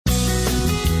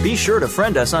Be sure to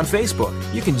friend us on Facebook.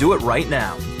 You can do it right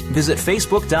now. Visit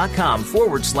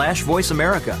facebook.com/Voice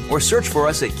America or search for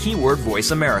us at keyword Voice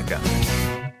America.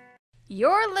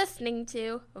 You're listening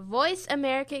to Voice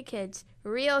America Kids,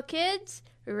 Real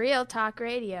Talk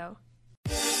Radio.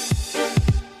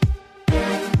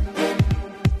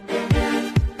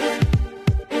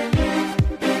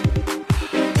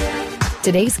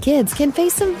 Today's kids can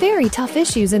face some very tough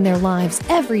issues in their lives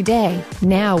every day.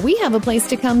 Now we have a place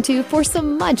to come to for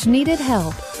some much-needed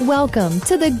help. Welcome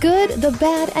to The Good, the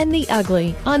Bad, and the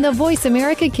Ugly on the Voice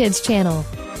America Kids channel.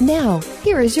 Now,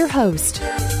 here is your host.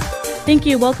 Thank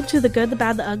you. Welcome to The Good, the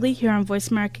Bad, the Ugly here on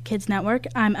Voice America Kids Network.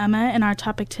 I'm Emma, and our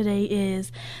topic today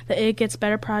is the It Gets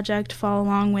Better Project. Follow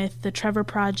along with the Trevor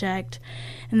Project.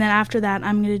 And then after that,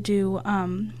 I'm going to do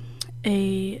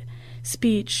a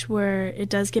speech where it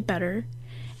does get better,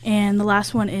 and the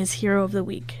last one is Hero of the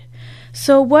Week.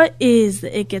 So what is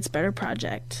the It Gets Better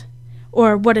Project,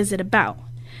 or what is it about?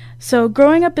 So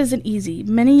growing up isn't easy.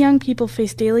 Many young people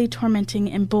face daily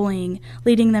tormenting and bullying,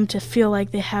 leading them to feel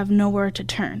like they have nowhere to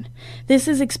turn. This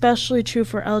is especially true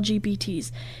for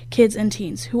LGBTs, kids and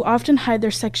teens, who often hide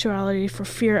their sexuality for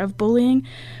fear of bullying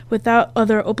without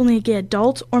other openly gay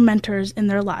adults or mentors in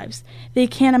their lives. They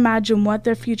can't imagine what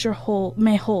their future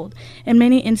may hold. In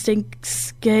many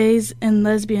instances, gays and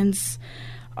lesbians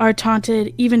are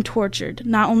taunted, even tortured,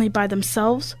 not only by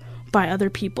themselves, by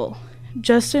other people.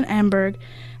 Justin Amberg,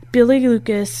 Billy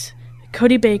Lucas,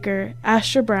 Cody Baker,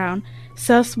 Asher Brown,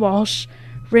 Seth Walsh,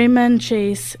 Raymond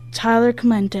Chase, Tyler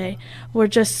Clemente were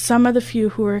just some of the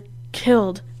few who were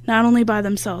killed, not only by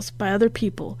themselves, by other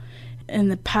people in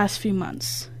the past few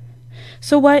months.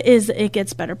 So what is the It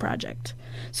Gets Better Project?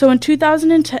 So in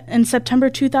September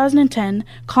 2010,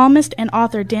 columnist and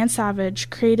author Dan Savage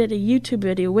created a YouTube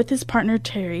video with his partner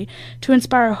Terry to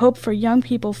inspire hope for young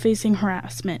people facing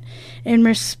harassment in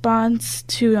response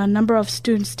to a number of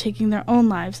students taking their own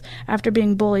lives after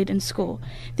being bullied in school.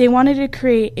 They wanted to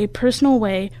create a personal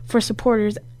way for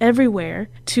supporters everywhere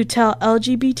to tell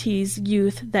LGBT's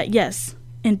youth that yes,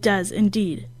 it does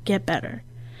indeed get better.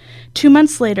 2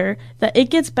 months later, the It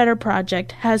Gets Better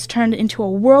Project has turned into a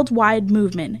worldwide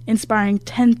movement, inspiring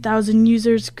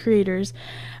 10,000 creators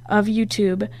of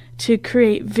YouTube to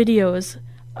create videos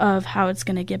of how it's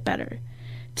going to get better.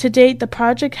 To date, the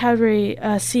project has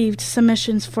received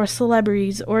submissions for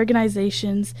celebrities,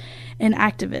 organizations, and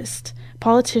activists,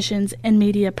 politicians, and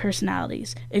media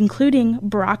personalities, including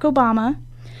Barack Obama,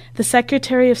 the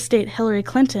Secretary of State Hillary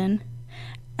Clinton,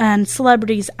 and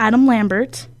celebrities Adam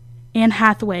Lambert, Anne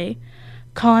Hathaway,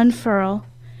 Colin Farrell,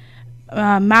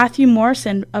 Matthew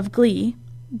Morrison of Glee,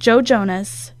 Joe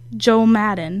Jonas, Joe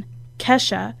Madden,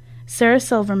 Kesha, Sarah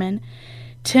Silverman,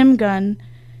 Tim Gunn,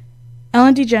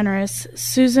 Ellen DeGeneres,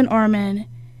 Susan Orman,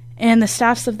 and the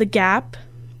staffs of The Gap,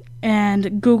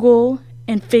 and Google,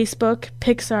 and Facebook,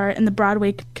 Pixar, and the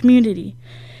Broadway community,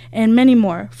 and many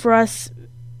more. For us,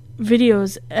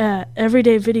 videos,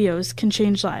 everyday videos can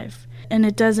change life, and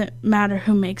it doesn't matter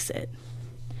who makes it.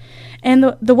 And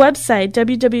the website,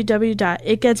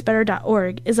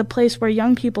 www.itgetsbetter.org, is a place where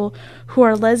young people who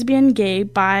are lesbian, gay,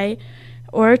 bi,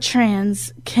 or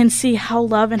trans can see how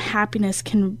love and happiness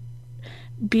can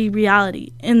be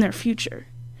reality in their future.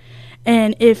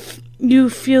 And if you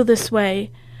feel this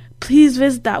way, please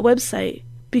visit that website,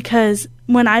 because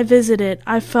when I visited,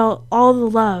 I felt all the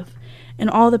love and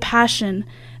all the passion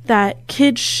that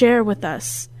kids share with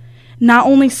us. Not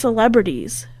only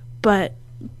celebrities, but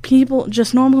people,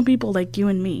 just normal people like you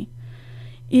and me.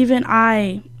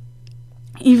 I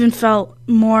felt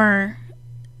more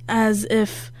as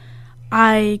if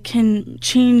I can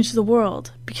change the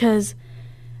world, because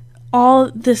all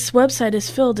this website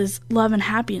is filled is love and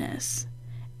happiness,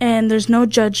 and there's no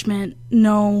judgment,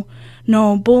 no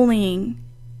bullying.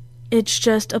 It's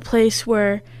just a place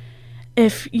where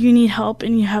if you need help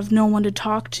and you have no one to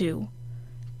talk to,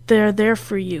 they're there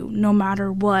for you no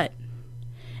matter what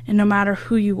and no matter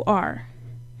who you are.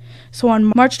 So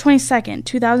on March 22nd,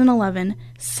 2011,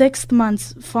 6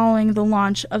 months following the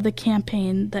launch of the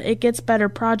campaign, the It Gets Better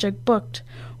Project book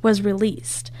was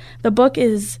released. The book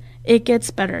is It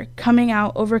Gets Better, Coming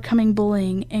Out, Overcoming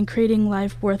Bullying, and Creating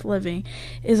Life Worth Living,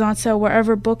 is on sale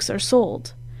wherever books are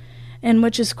sold. And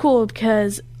which is cool,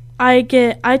 because I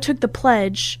took the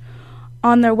pledge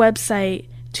on their website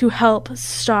to help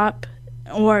stop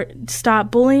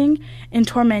bullying and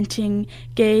tormenting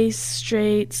gays,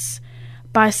 straights,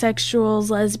 bisexuals,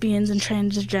 lesbians, and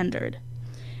transgendered.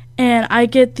 And I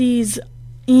get these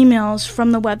emails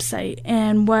from the website,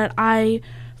 and what I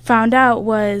found out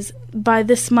was by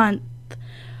this month,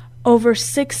 over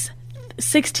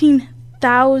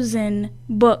 16,000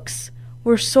 books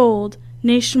were sold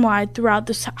nationwide throughout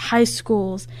the high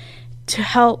schools to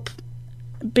help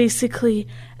basically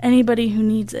anybody who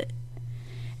needs it.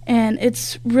 And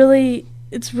it's really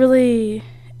like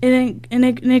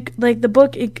the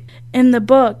book, in the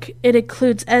book, it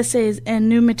includes essays and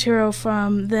new material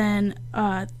from then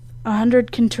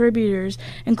 100 contributors,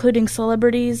 including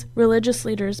celebrities, religious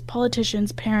leaders,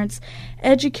 politicians, parents,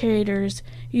 educators,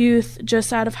 youth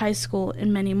just out of high school,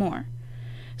 and many more.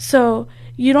 So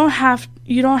you don't have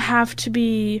to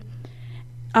be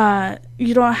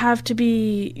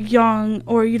young,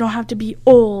 or you don't have to be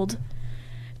old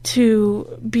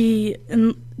to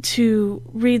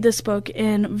read this book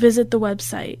and visit the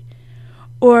website.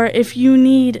 Or if you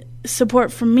need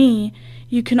support from me,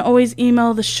 you can always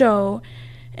email the show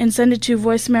and send it to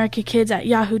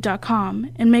voiceamericakids@yahoo.com,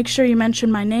 and make sure you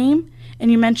mention my name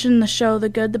and you mention the show, The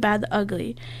Good, the Bad, the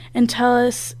Ugly, and tell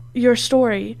us your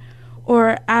story,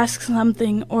 or ask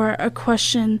something or a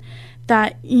question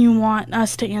that you want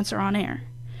us to answer on air,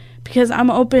 because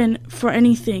I'm open for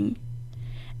anything.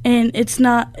 And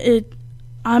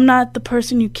I'm not the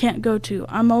person you can't go to.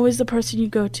 I'm always the person you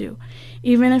go to.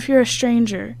 Even if you're a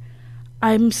stranger,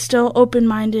 I'm still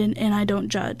open-minded and I don't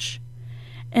judge.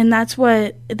 And that's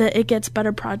what the It Gets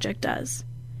Better Project does.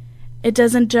 It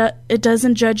doesn't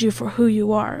judge you for who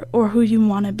you are or who you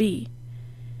want to be.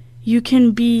 You can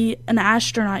be an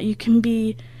astronaut, you can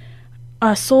be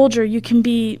a soldier, you can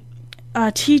be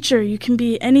a teacher, you can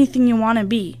be anything you want to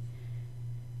be.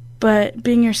 But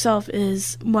being yourself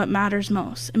is what matters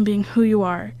most, and being who you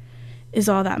are is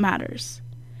all that matters.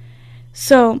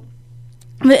 So,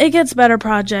 the It Gets Better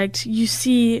Project, you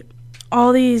see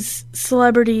all these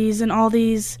celebrities and all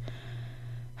these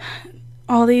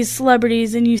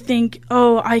celebrities, and you think,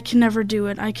 oh, I can never do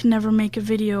it. I can never make a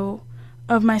video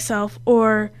of myself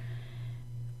or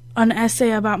an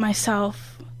essay about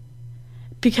myself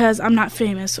because I'm not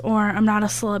famous or I'm not a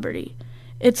celebrity.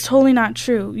 It's totally not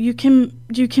true. You can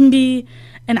be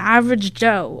an average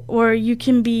Joe, or you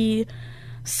can be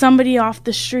somebody off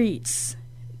the streets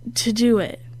to do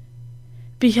it.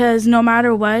 Because no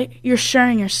matter what, you're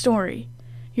sharing your story.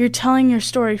 You're telling your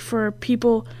story for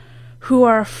people who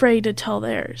are afraid to tell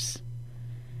theirs.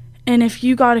 And if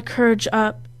you got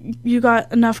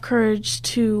enough courage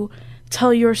to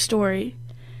tell your story,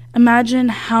 imagine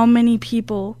how many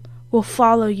people will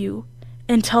follow you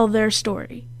and tell their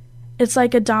story. It's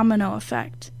like a domino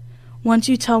effect. Once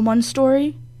you tell one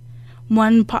story,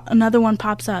 another one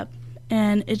pops up,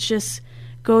 and it just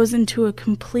goes into a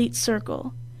complete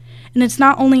circle. And it's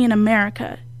not only in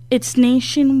America, it's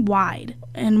nationwide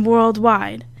and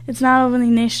worldwide. It's not only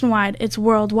nationwide, it's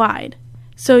worldwide.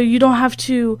 So you don't have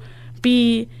to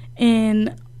be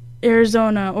in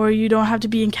Arizona, or you don't have to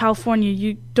be in California,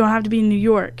 you don't have to be in New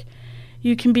York.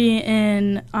 You can be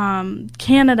in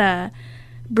Canada,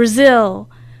 Brazil,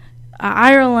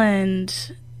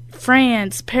 Ireland,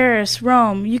 France, Paris,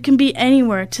 Rome. You can be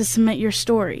anywhere to submit your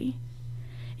story.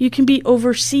 You can be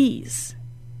overseas.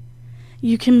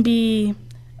 You can be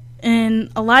in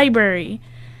a library.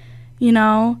 You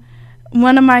know,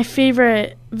 one of my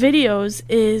favorite videos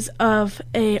is of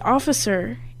a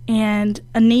officer and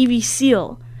a Navy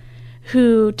SEAL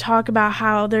who talk about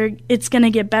how it's going to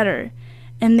get better.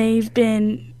 And they've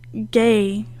been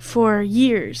gay for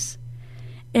years.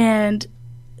 And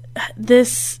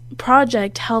this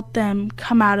project helped them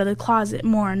come out of the closet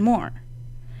more and more.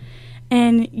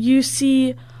 And you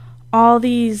see all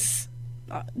these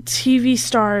TV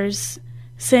stars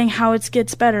saying how it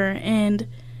gets better, and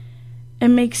it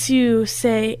makes you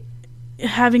say,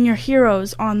 having your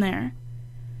heroes on there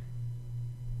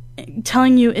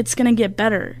telling you it's going to get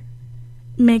better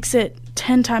makes it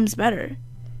 10 times better.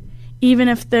 Even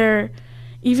if they're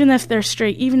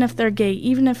straight, even if they're gay,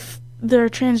 even if they're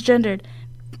transgendered,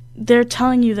 they're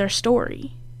telling you their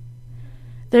story.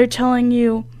 They're telling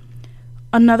you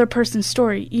another person's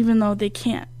story, even though they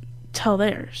can't tell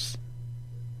theirs.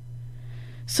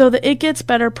 So the It Gets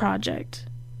Better Project,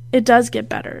 it does get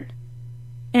better.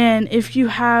 And if you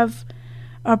have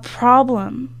a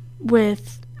problem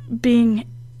with being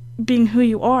who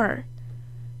you are,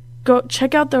 go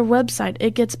check out their website,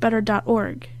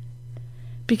 itgetsbetter.org.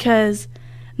 Because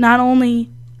not only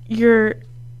you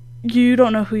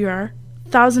don't know who you are,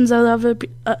 thousands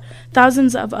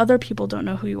of other people don't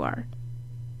know who you are.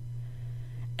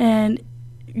 And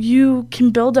you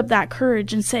can build up that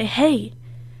courage and say, hey,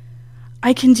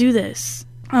 I can do this.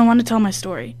 I want to tell my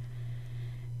story.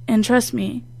 And trust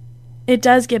me, it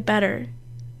does get better.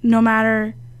 No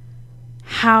matter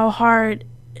how hard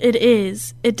it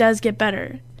is, it does get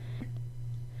better.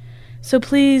 So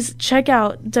please check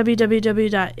out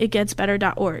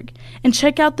www.itgetsbetter.org and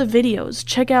check out the videos.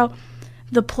 Check out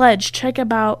The Pledge. Check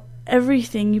out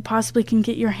everything you possibly can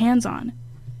get your hands on,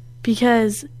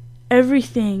 because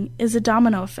everything is a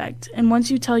domino effect. And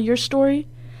once you tell your story,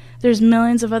 there's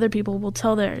millions of other people will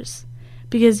tell theirs,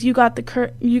 because you got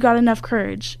enough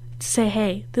courage to say,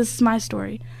 hey, this is my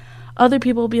story. Other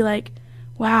people will be like,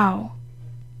 wow,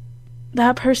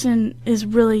 that person is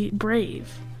really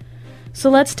brave. So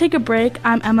let's take a break.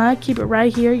 I'm Emma. Keep it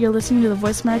right here. You're listening to the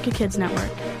Voice America Kids Network.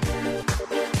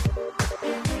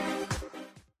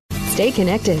 Stay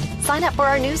connected. Sign up for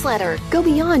our newsletter. Go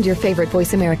beyond your favorite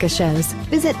Voice America shows.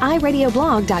 Visit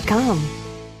iradioblog.com.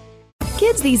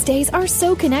 Kids these days are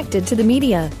so connected to the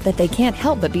media that they can't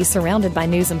help but be surrounded by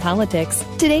news and politics.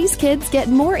 Today's kids get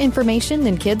more information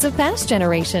than kids of past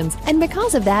generations, and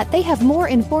because of that, they have more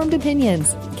informed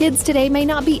opinions. Kids today may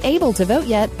not be able to vote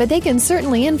yet, but they can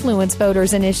certainly influence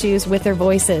voters and issues with their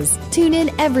voices. Tune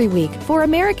in every week for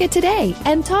America Today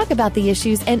and talk about the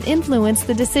issues and influence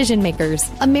the decision makers.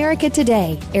 America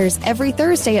Today airs every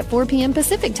Thursday at 4 p.m.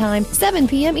 Pacific Time, 7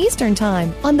 p.m. Eastern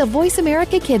Time on the Voice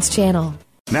America Kids channel.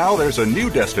 Now there's a new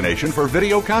destination for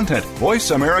video content,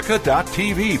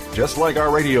 voiceamerica.tv, just like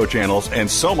our radio channels and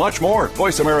so much more.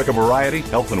 Voice America Variety,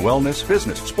 Health and Wellness,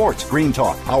 Business, Sports, Green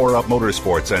Talk, Power Up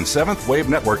Motorsports, and Seventh Wave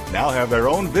Network now have their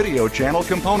own video channel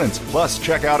components. Plus,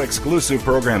 check out exclusive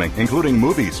programming, including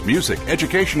movies, music,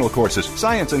 educational courses,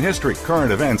 science and history,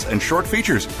 current events, and short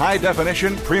features.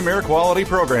 High-definition, premier quality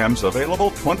programs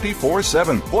available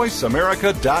 24/7.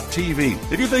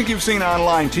 VoiceAmerica.tv. If you think you've seen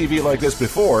online TV like this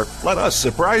before, let us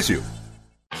surprise you.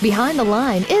 Behind the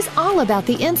Line is all about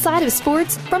the inside of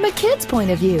sports from a kid's point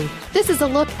of view. This is a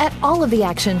look at all of the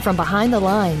action from behind the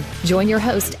line. Join your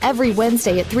host every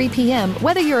Wednesday at 3 p.m.,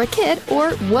 whether you're a kid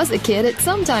or was a kid at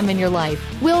some time in your life.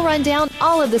 We'll run down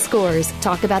all of the scores,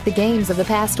 talk about the games of the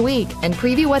past week, and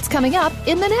preview what's coming up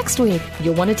in the next week.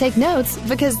 You'll want to take notes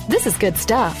because this is good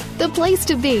stuff. The place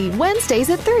to be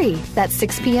Wednesdays at 3, that's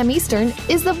 6 p.m. Eastern,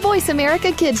 is the Voice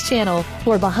America Kids channel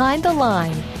for Behind the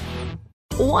Line.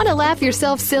 Want to laugh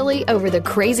yourself silly over the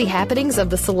crazy happenings of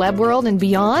the celeb world and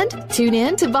beyond? Tune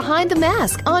in to Behind the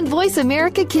Mask on Voice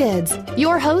America Kids.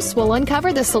 Your hosts will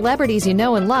uncover the celebrities you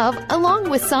know and love, along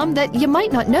with some that you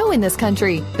might not know in this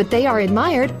country, but they are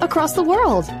admired across the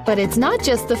world. But it's not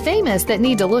just the famous that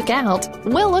need to look out.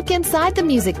 We'll look inside the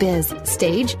music biz,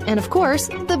 stage, and of course,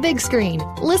 the big screen.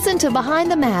 Listen to Behind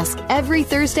the Mask every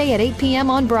Thursday at 8 p.m.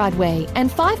 on Broadway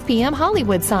and 5 p.m.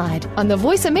 Hollywood side on the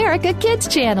Voice America Kids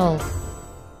channel.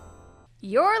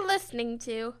 You're listening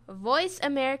to Voice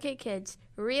America Kids,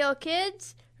 real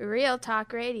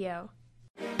talk radio.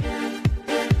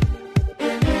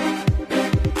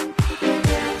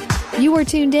 You are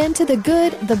tuned in to the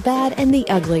good, the bad, and the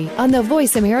ugly on the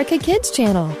Voice America Kids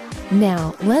channel.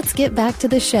 Now, let's get back to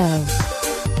the show.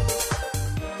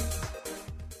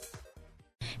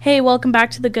 Hey, welcome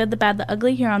back to the good, the bad, the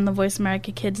ugly here on the Voice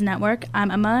America Kids Network. I'm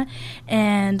Emma,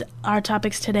 and our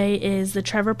topics today is the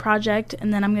Trevor Project,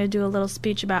 and then I'm going to do a little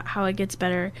speech about how it gets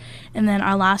better, and then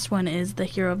our last one is the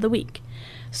Hero of the Week.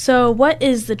 So what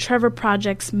is the Trevor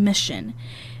Project's mission?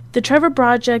 The Trevor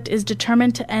Project is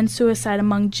determined to end suicide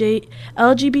among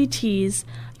LGBTs,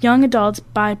 young adults,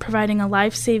 by providing a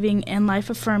life-saving and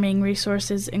life-affirming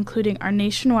resources, including our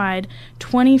nationwide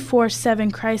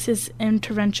 24/7 crisis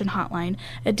intervention hotline,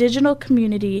 a digital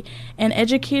community, and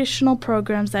educational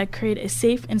programs that create a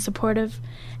safe and supportive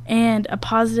and a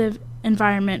positive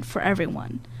environment for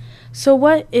everyone. So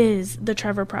what is the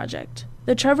Trevor Project?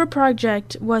 The Trevor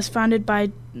Project was founded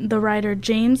by the writer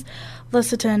James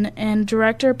Leciton and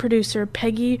director-producer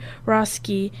Peggy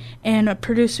Roski and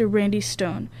producer Randy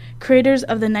Stone, creators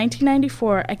of the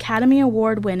 1994 Academy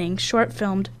Award-winning short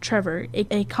film Trevor,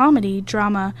 a comedy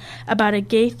drama about a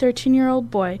gay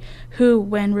 13-year-old boy who,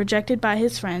 when rejected by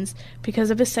his friends because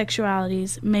of his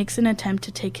sexualities, makes an attempt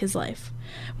to take his life.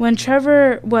 When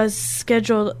Trevor was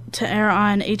scheduled to air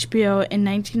on HBO in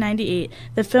 1998,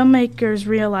 the filmmakers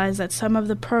realized that some of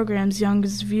the program's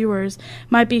youngest viewers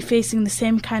might be facing the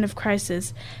same kind of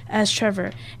crisis as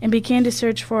Trevor, and began to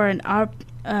search for an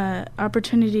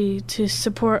opportunity to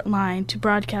support line to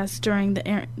broadcast during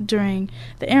the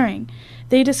airing.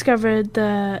 They discovered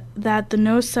that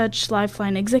no such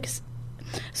lifeline exists.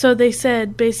 So they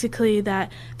said basically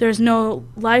that there's no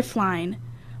lifeline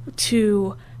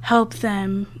to help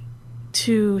them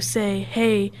to say,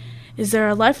 hey, is there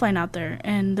a lifeline out there?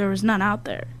 And there was none out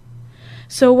there.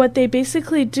 So what they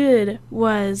basically did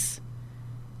was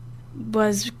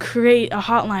create a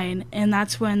hotline, and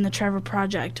that's when the Trevor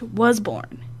Project was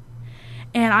born.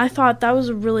 And I thought that was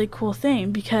a really cool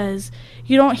thing, because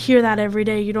you don't hear that every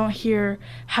day. You don't hear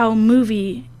how a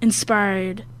movie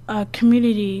inspired a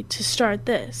community to start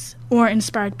this, or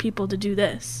inspired people to do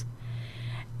this.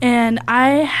 And I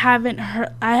haven't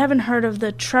heard of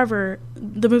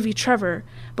the movie Trevor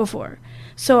before.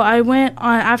 So I went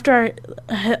on after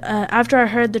I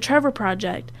heard the Trevor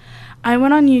Project, I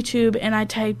went on YouTube and I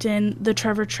typed in the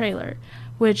Trevor trailer,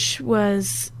 which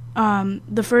was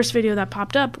the first video that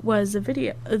popped up was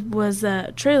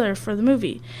the trailer for the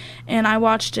movie. And I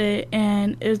watched it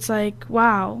and it's like,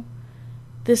 wow,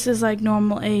 this is like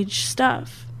normal age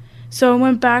stuff. So I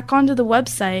went back onto the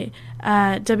website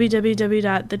at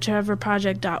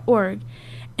www.thetrevorproject.org,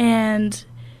 and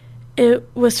it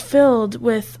was filled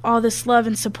with all this love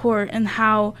and support and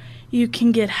how you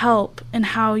can get help and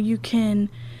how you can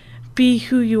be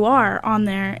who you are on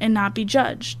there and not be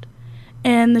judged.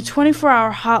 And the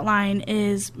 24-hour hotline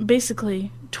is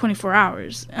basically 24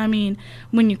 hours. I mean,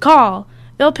 when you call,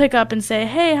 they'll pick up and say,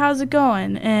 hey, how's it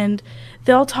going? And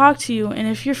they'll talk to you. And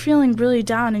if you're feeling really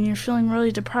down and you're feeling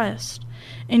really depressed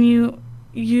and you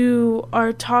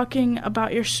are talking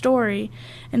about your story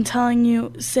and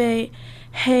say,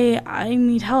 hey, I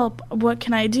need help, what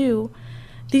can I do?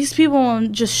 These people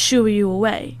won't just shoo you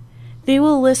away. They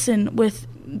will listen with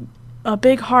a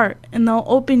big heart, and they'll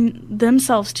open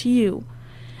themselves to you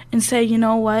and say, you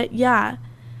know what, yeah,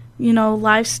 you know,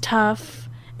 life's tough,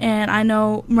 and I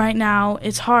know right now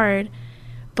it's hard,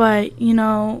 but, you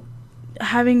know,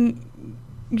 being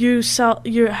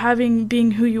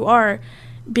who you are,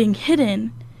 being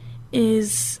hidden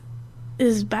is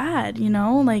bad, you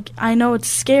know? Like, I know it's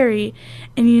scary,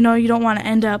 and you know you don't want to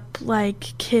end up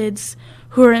like kids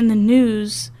who are in the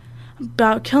news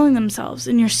about killing themselves,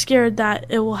 and you're scared that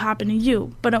it will happen to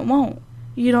you, but it won't.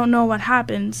 You don't know what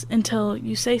happens until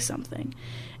you say something.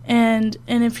 And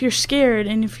if you're scared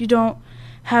and if you don't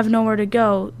have nowhere to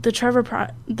go, the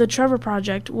Trevor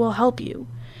Project will help you.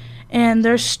 And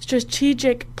their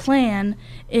strategic plan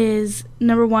is,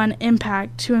 number one,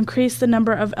 impact, to increase the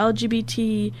number of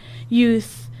LGBT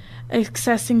youth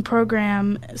accessing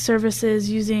program services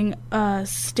using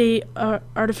state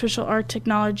artificial art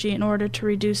technology in order to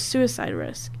reduce suicide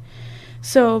risk.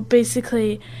 So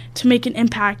basically, to make an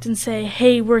impact and say,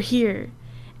 hey, we're here,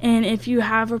 and if you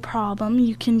have a problem,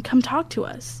 you can come talk to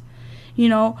us. You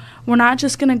know, we're not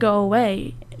just going to go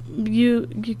away. You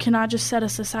cannot just set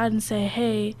us aside and say,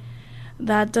 hey,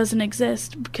 that doesn't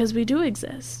exist, because we do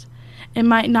exist. It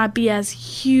might not be as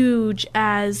huge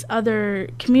as other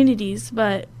communities,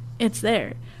 but it's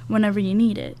there whenever you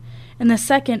need it. And the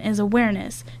second is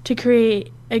awareness, to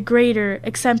create a greater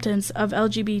acceptance of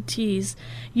LGBT's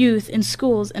youth in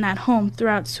schools and at home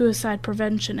throughout suicide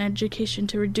prevention education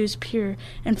to reduce peer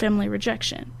and family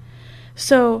rejection.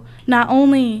 So not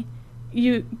only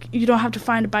you don't have to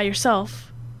find it by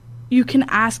yourself, you can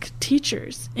ask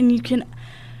teachers, and you can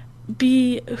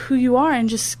be who you are and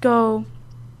just go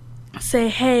say,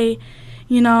 hey,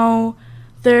 you know,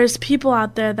 there's people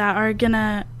out there that are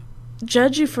gonna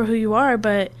judge you for who you are,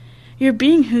 but you're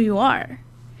being who you are.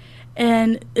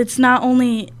 And it's not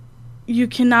only, you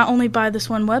can not only buy this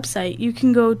one website, you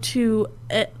can go to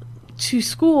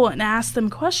school and ask them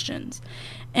questions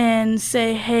and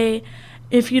say, hey,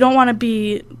 if you don't want to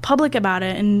be public about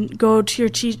it, and go up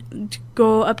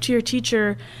to your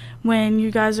teacher when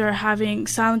you guys are having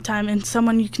silent time and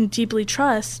someone you can deeply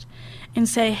trust, and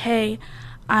say, hey,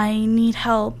 I need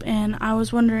help and I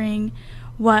was wondering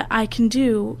what I can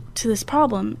do to this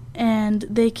problem. And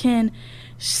they can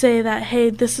say that, hey,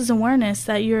 this is awareness,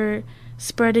 that you're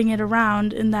spreading it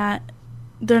around, and that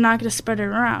they're not going to spread it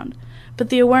around. But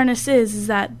the awareness is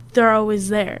that they're always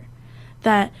there,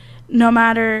 that no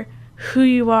matter who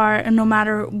you are and no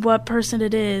matter what person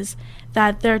it is,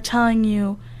 that they're telling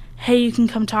you, hey, you can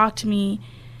come talk to me,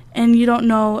 and you don't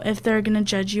know if they're going to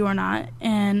judge you or not.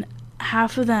 And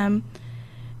half of them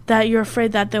that you're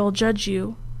afraid that they will judge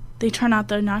you, they turn out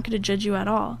they're not going to judge you at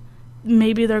all.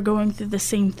 Maybe they're going through the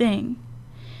same thing.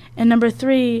 And number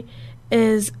 3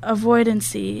 is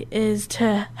avoidancy, is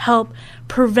to help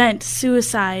prevent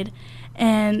suicide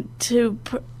and to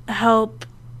help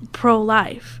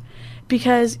pro-life.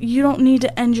 Because you don't need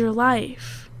to end your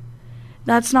life.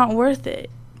 That's not worth it.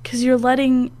 Because you're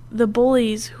letting the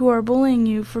bullies who are bullying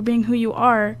you for being who you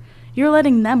are, you're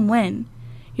letting them win.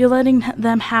 You're letting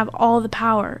them have all the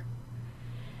power.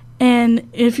 And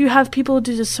if you have people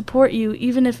to just support you,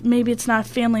 even if maybe it's not a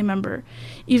family member,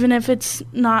 even if it's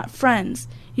not friends,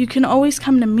 you can always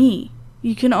come to me.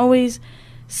 You can always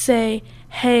say,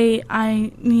 hey,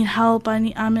 I need help,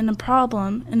 I'm in a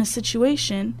problem, in a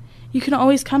situation. You can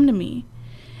always come to me.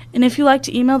 And if you like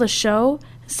to email the show,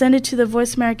 send it to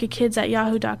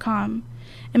thevoiceamericakids@yahoo.com.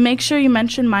 And make sure you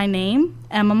mention my name,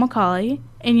 Emma McCauley,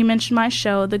 and you mention my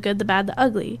show, The Good, the Bad, the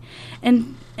Ugly.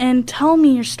 And tell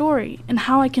me your story and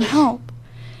how I can help.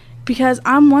 because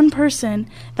I'm one person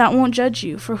that won't judge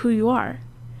you for who you are.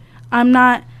 I'm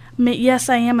not, yes,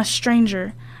 I am a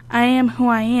stranger. I am who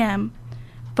I am,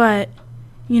 but,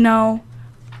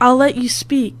 I'll let you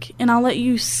speak, and I'll let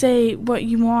you say what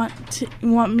you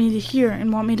want me to hear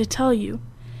and want me to tell you,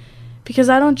 because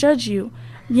I don't judge you.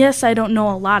 Yes, I don't know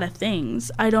a lot of things.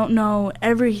 I don't know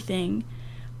everything,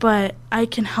 but I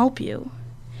can help you.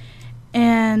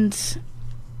 And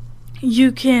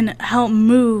you can help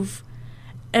move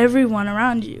everyone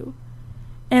around you.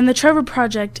 And the Trevor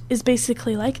Project is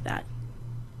basically like that.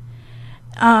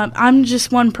 I'm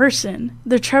just one person.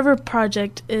 The Trevor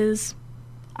Project is,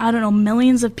 I don't know,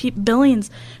 millions of people,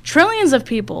 billions, trillions of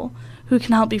people who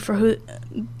can help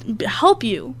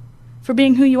you for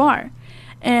being who you are.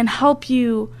 And help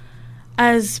you,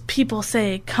 as people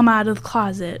say, come out of the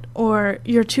closet, or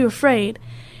you're too afraid.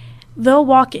 They'll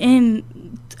walk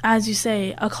in, as you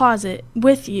say, a closet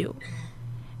with you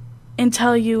and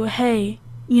tell you, hey,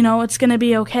 it's going to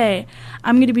be okay.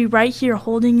 I'm going to be right here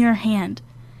holding your hand,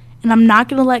 and I'm not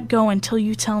going to let go until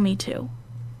you tell me to.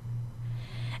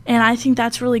 And I think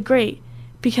that's really great,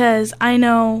 because I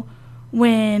know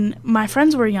when my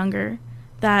friends were younger,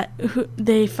 that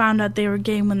they found out they were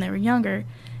gay when they were younger,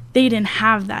 they didn't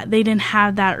have that. They didn't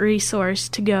have that resource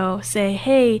to go say,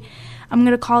 hey, I'm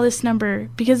going to call this number,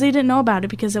 because they didn't know about it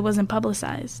because it wasn't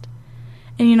publicized.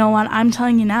 And you know what? I'm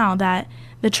telling you now that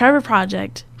the Trevor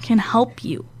Project can help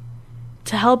you,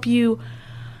 to help you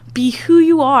be who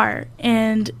you are.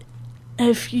 And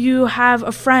if you have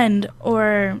a friend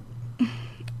or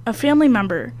a family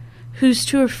member who's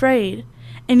too afraid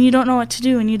and you don't know what to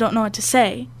do and you don't know what to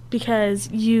say,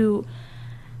 because you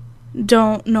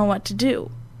don't know what to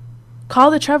do, call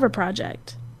the Trevor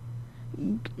Project.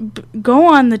 Go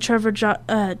on to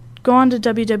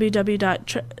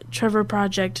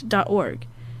www.trevorproject.org,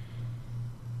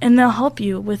 and they'll help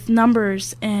you with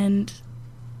numbers and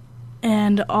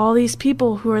all these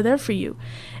people who are there for you.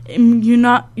 You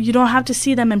don't have to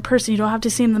see them in person. You don't have to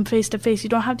see them face to face. You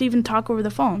don't have to even talk over the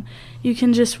phone. You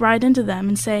can just write into them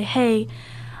and say, hey,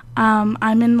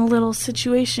 I'm in a little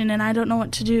situation and I don't know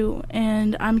what to do,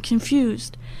 and I'm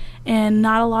confused, and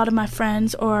not a lot of my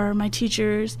friends or my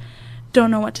teachers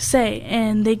don't know what to say,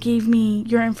 and they gave me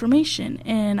your information,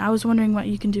 and I was wondering what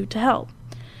you can do to help.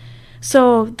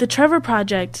 So the Trevor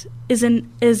Project is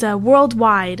a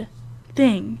worldwide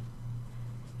thing.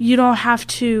 You don't have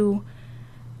to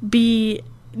be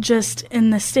just in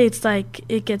the States like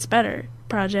It Gets Better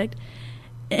Project,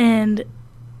 and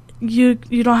you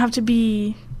don't have to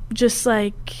be just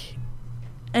like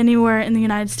anywhere in the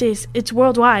United States. It's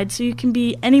worldwide, so you can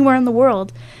be anywhere in the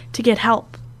world to get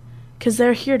help, because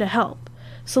they're here to help.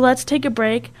 So let's take a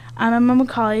break. I'm Emma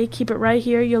Macaulay. Keep it right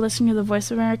here. You're listening to the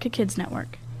Voice of America Kids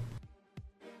Network.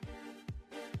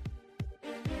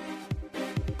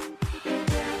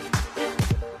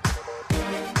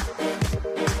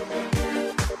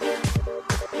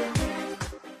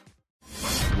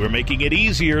 We're making it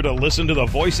easier to listen to the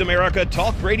Voice America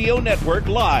Talk Radio Network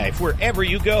live wherever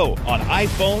you go on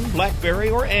iPhone,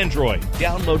 BlackBerry, or Android.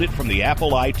 Download it from the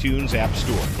Apple iTunes App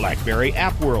Store, BlackBerry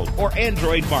App World, or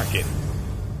Android Market.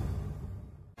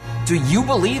 Do you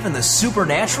believe in the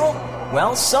supernatural?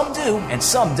 Well, some do and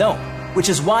some don't, which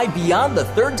is why Beyond the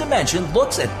Third Dimension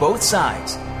looks at both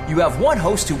sides. You have one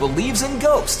host who believes in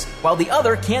ghosts, while the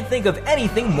other can't think of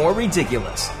anything more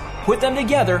ridiculous. Put them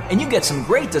together and you get some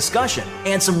great discussion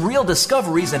and some real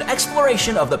discoveries and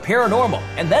exploration of the paranormal,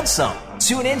 and then some.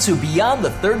 Tune in to Beyond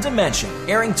the Third Dimension,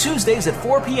 airing Tuesdays at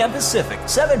 4 p.m. Pacific,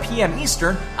 7 p.m.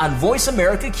 Eastern on Voice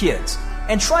America Kids.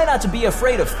 And try not to be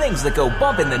afraid of things that go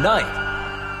bump in the night.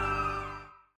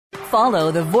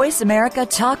 Follow the Voice America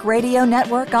Talk Radio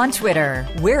Network on Twitter.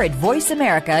 We're at Voice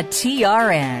America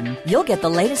TRN. You'll get the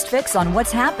latest fix on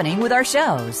what's happening with our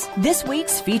shows, this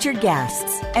week's featured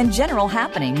guests, and general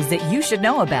happenings that you should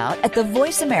know about at the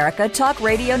Voice America Talk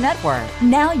Radio Network.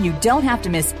 Now you don't have to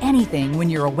miss anything when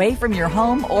you're away from your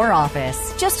home or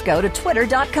office. Just go to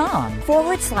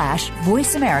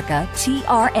twitter.com/Voice America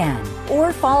TRN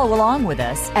or follow along with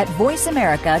us at Voice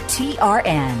America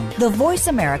TRN, the Voice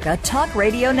America Talk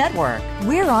Radio Network.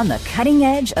 We're on the cutting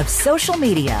edge of social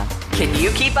media. Can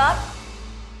you keep up?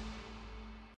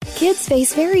 Kids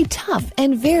face very tough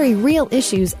and very real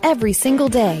issues every single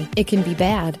day. It can be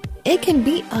bad. It can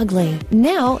be ugly.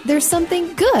 Now there's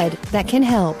something good that can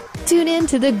help. Tune in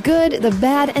to The Good, the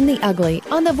Bad, and the Ugly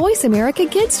on the Voice America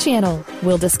Kids channel.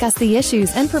 We'll discuss the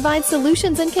issues and provide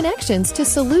solutions and connections to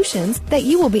solutions that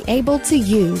you will be able to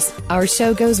use. Our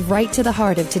show goes right to the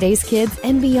heart of today's kids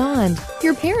and beyond.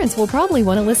 Your parents will probably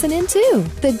want to listen in too.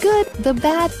 The Good, the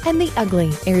Bad, and the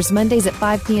Ugly airs Mondays at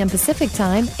 5 p.m. Pacific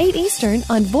Time, 8 Eastern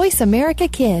on Voice America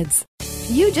Kids.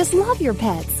 You just love your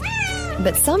pets,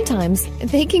 but sometimes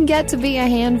they can get to be a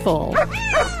handful.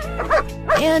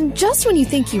 And just when you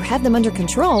think you have them under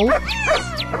control,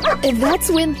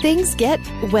 that's when things get,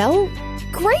 well,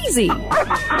 crazy.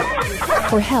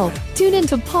 For help, tune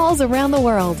into Paws Around the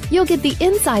World. You'll get the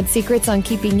inside secrets on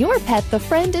keeping your pet the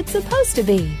friend it's supposed to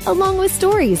be, along with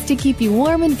stories to keep you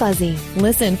warm and fuzzy.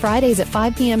 Listen Fridays at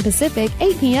 5 p.m. Pacific,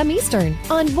 8 p.m. Eastern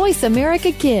on Voice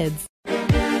America Kids.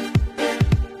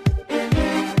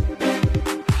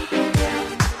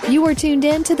 You are tuned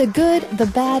in to The Good, the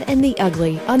Bad, and the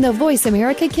Ugly on the Voice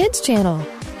America Kids channel.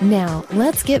 Now,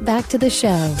 let's get back to the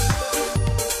show.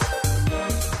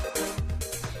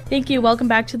 Thank you. Welcome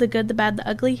back to The Good, the Bad, the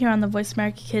Ugly here on the Voice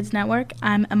America Kids Network.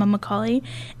 I'm Emma McCauley,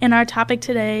 and our topic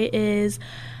today is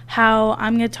how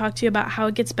I'm going to talk to you about how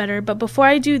it gets better. But before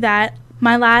I do that,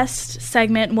 my last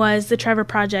segment was the Trevor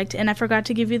Project, and I forgot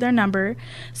to give you their number.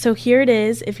 So here it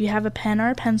is. If you have a pen or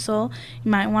a pencil,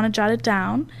 you might want to jot it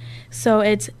down. So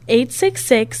it's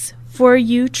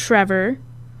 866-4U-TREVOR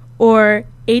or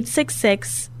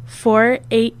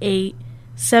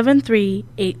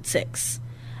 866-488-7386.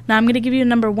 Now I'm going to give you a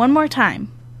number one more time.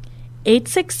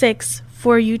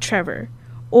 866-4U-TREVOR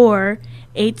or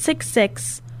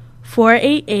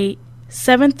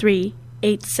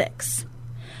 866-488-7386.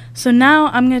 So now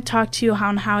I'm going to talk to you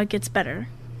on how it gets better.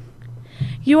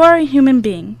 You are a human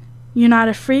being. You're not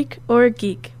a freak or a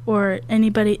geek or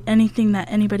anything that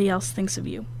anybody else thinks of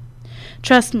you.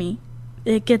 Trust me,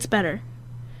 it gets better.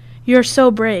 You're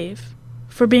so brave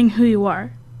for being who you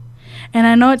are. And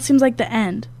I know it seems like the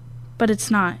end, but it's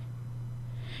not.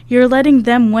 You're letting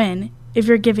them win if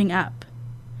you're giving up.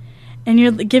 And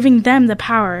you're giving them the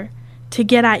power to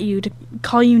get at you, to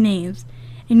call you names,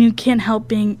 and you can't help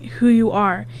being who you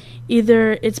are.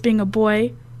 Either it's being a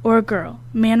boy or a girl,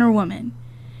 man or woman.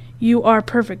 You are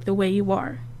perfect the way you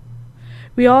are.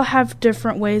 We all have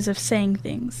different ways of saying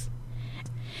things.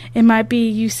 It might be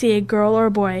you see a girl or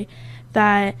a boy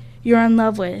that you're in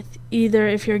love with, either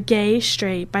if you're gay,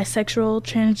 straight, bisexual,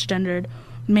 transgendered,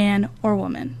 man or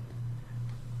woman.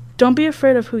 Don't be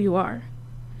afraid of who you are.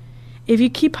 If you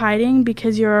keep hiding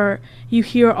because you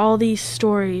hear all these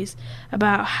stories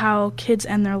about how kids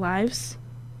end their lives,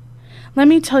 let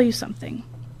me tell you something.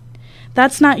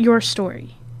 That's not your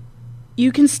story.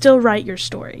 You can still write your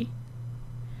story.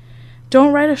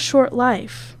 Don't write a short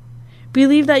life.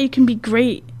 Believe that you can be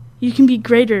great. You can be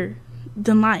greater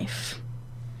than life.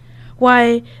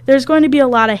 Why, there's going to be a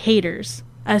lot of haters,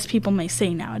 as people may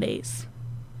say nowadays.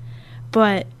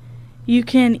 But you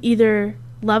can either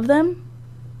love them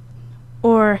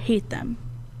or hate them.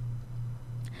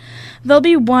 There'll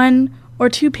be 1 or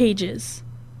 2 pages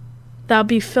that'll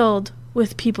be filled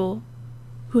with people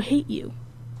who hate you.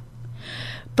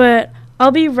 But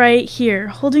I'll be right here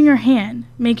holding your hand,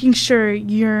 making sure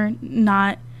you're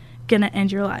not gonna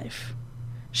end your life.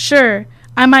 Sure,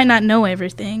 I might not know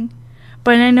everything,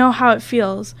 but I know how it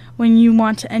feels when you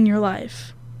want to end your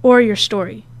life or your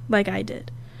story, like I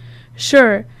did.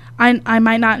 Sure, I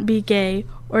might not be gay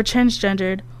or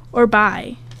transgendered or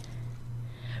bi,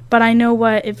 but I know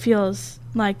what it feels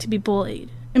like to be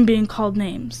bullied and being called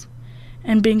names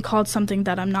and being called something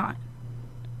that I'm not.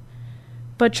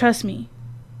 But trust me,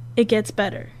 it gets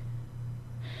better.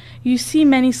 You see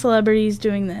many celebrities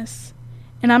doing this,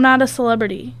 and I'm not a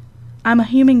celebrity. I'm a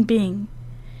human being.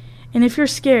 And if you're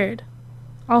scared,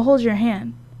 I'll hold your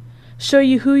hand, show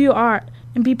you who you are,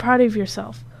 and be proud of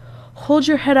yourself. Hold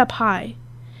your head up high,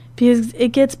 because it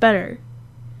gets better.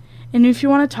 And if you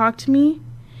want to talk to me,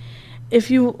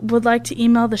 if you would like to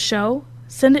email the show,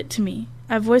 send it to me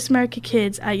at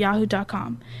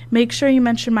voiceamericakids@yahoo.com. Make sure you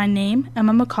mention my name,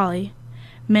 Emma McCauley.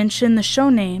 Mention the show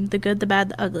name, The Good, the Bad,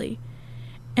 the Ugly.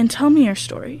 And tell me your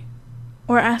story.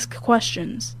 Or ask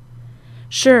questions.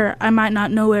 Sure, I might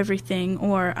not know everything,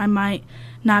 or I might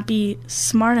not be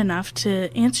smart enough to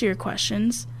answer your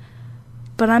questions,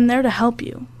 but I'm there to help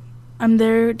you. I'm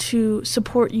there to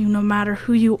support you no matter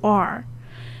who you are.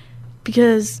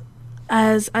 Because,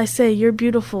 as I say, you're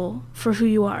beautiful for who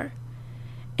you are.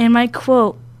 And my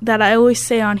quote that I always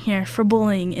say on here for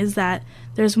bullying is that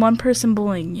there's one person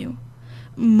bullying you.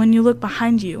 When you look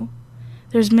behind you,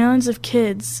 there's millions of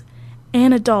kids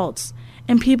and adults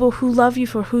and people who love you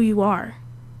for who you are.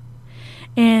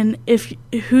 And if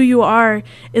who you are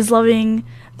is loving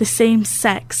the same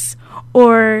sex,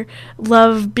 or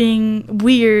love being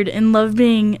weird and love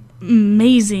being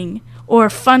amazing or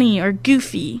funny or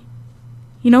goofy,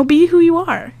 be who you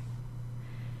are,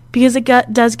 because it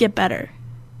does get better.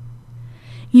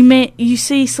 You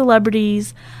see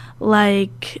celebrities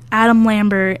like Adam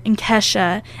Lambert and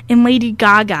Kesha and Lady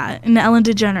Gaga and Ellen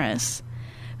DeGeneres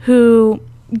who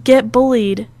get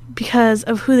bullied because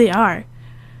of who they are,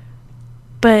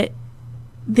 but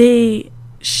they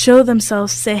show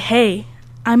themselves, say, hey,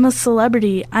 I'm a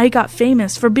celebrity. I got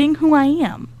famous for being who I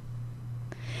am.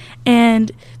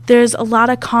 And there's a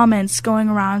lot of comments going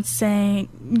around saying,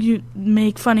 you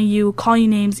make fun of you, call you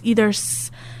names, either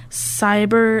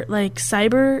cyber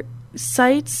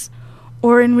sites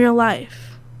or in real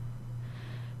life.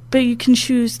 But you can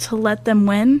choose to let them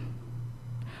win,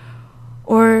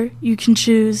 or you can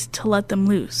choose to let them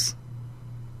lose.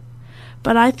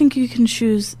 But I think you can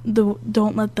choose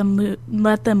don't let them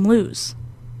lose.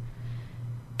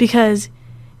 Because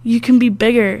you can be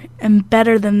bigger and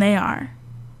better than they are.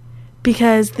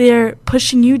 Because they're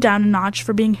pushing you down a notch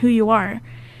for being who you are.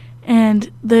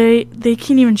 And they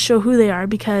can't even show who they are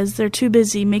because they're too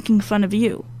busy making fun of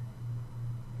you.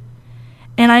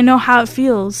 And I know how it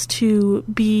feels to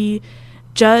be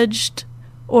judged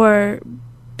or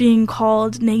being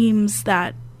called names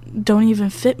that don't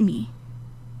even fit me.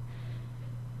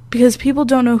 Because people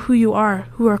don't know who you are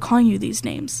who are calling you these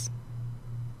names.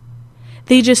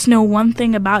 They just know one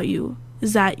thing about you,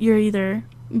 is that you're either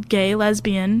gay,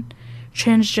 lesbian,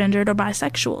 transgendered, or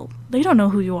bisexual. They don't know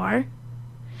who you are.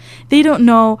 They don't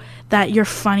know that you're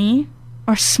funny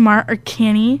or smart or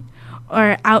canny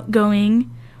or outgoing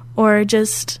or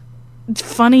just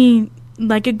funny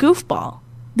like a goofball.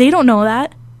 They don't know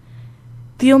that.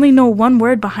 They only know one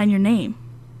word behind your name.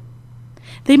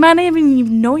 They might not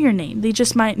even know your name. They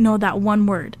just might know that one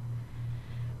word.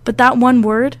 But that one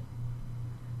word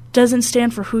doesn't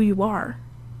stand for who you are.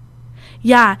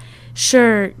 Yeah,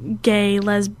 sure, gay,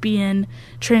 lesbian,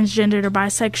 transgendered, or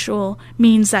bisexual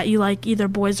means that you like either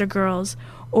boys or girls,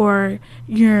 or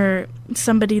you're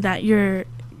somebody that you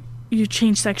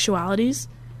change sexualities,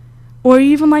 or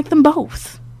you even like them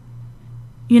both.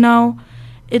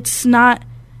 It's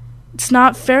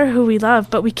not fair who we love,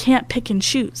 but we can't pick and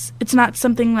choose. It's not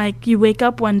something like you wake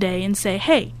up one day and say,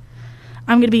 hey,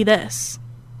 I'm going to be this.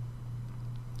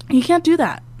 You can't do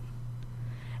that.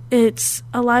 It's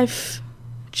a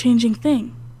life-changing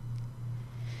thing.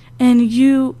 And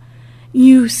you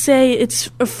say it's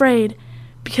afraid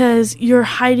because you're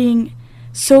hiding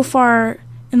so far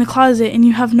in the closet and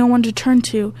you have no one to turn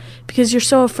to because you're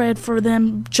so afraid for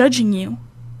them judging you.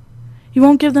 You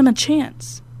won't give them a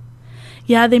chance.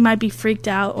 Yeah, they might be freaked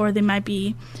out, or they might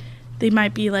be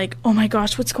like, oh my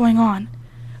gosh, what's going on?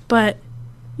 But,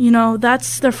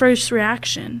 that's their first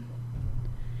reaction.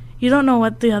 You don't know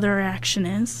what the other reaction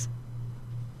is.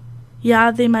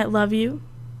 Yeah, they might love you.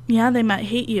 Yeah, they might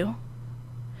hate you.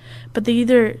 But they're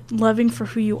either loving for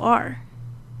who you are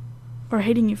or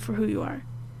hating you for who you are.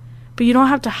 But you don't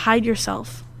have to hide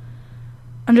yourself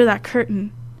under that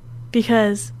curtain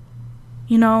because,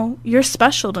 you're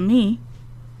special to me.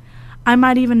 I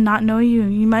might even not know you.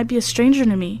 You might be a stranger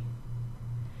to me.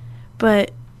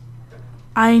 But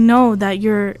I know that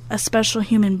you're a special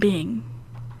human being.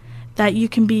 That you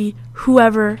can be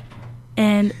whoever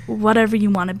and whatever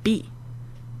you want to be.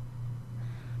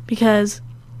 Because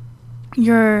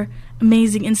you're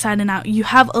amazing inside and out. You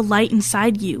have a light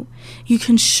inside you. You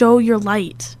can show your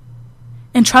light.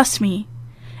 And trust me,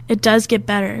 it does get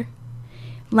better.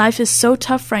 Life is so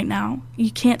tough right now. You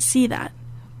can't see that.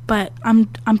 But I'm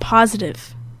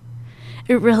positive.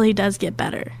 It really does get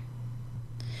better.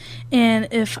 And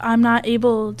if I'm not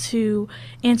able to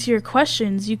answer your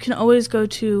questions, you can always go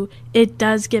to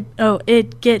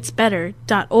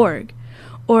itgetsbetter.org,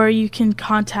 or you can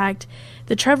contact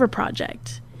the Trevor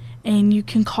Project, and you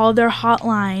can call their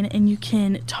hotline, and you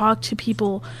can talk to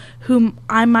people whom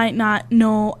I might not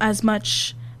know as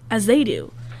much as they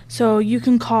do. So you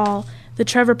can call the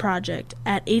Trevor Project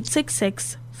at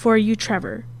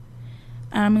 866-4U-TREVOR.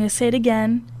 I'm going to say it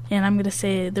again, and I'm going to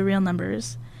say the real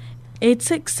numbers.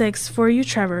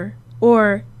 866-4U-TREVOR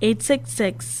or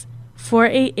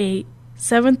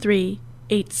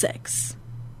 866-488-7386.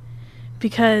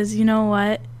 Because you know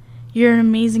what? You're an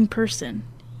amazing person.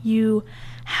 You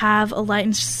have a light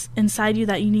inside you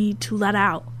that you need to let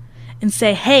out and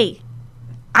say, hey,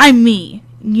 I'm me.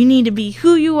 You need to be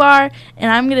who you are,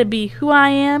 and I'm going to be who I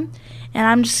am, and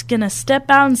I'm just going to step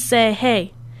out and say,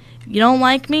 hey, if you don't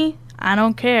like me, I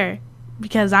don't care,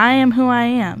 because I am who I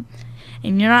am.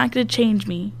 And you're not going to change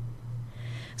me.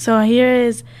 So here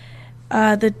is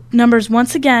The numbers,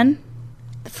 once again,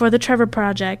 for the Trevor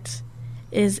Project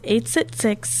is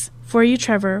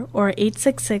 866-4U-TREVOR or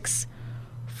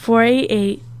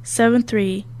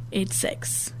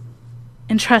 866-488-7386.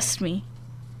 And trust me,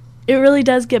 it really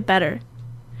does get better.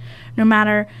 No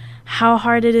matter how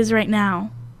hard it is right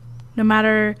now, no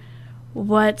matter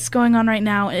what's going on right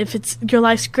now, if it's your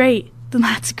life's great, then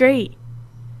that's great.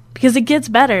 Because it gets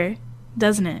better,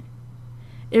 doesn't it?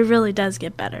 It really does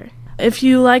get better. If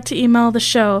you like to email the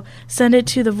show, send it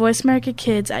to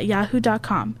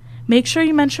thevoiceamericakids@yahoo.com. Make sure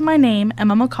you mention my name,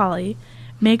 Emma McCauley.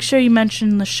 Make sure you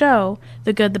mention the show,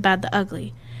 The Good, the Bad, the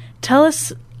Ugly. Tell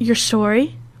us your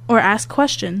story or ask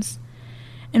questions,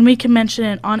 and we can mention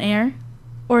it on air,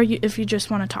 or if you just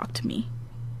want to talk to me.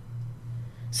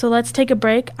 So let's take a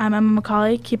break. I'm Emma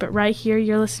McCauley. Keep it right here.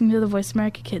 You're listening to the Voice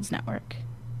America Kids Network.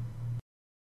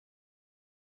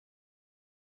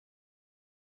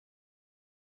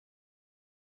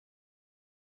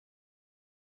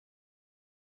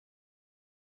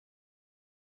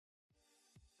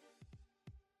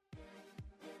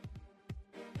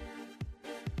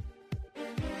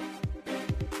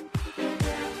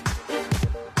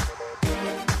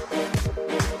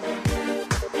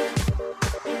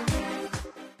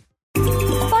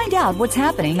 Find out what's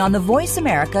happening on the Voice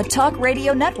America Talk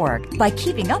Radio Network by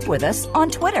keeping up with us on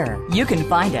Twitter. You can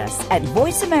find us at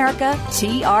Voice America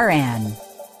TRN.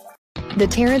 The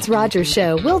Terrence Rogers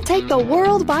Show will take the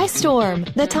world by storm.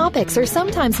 The topics are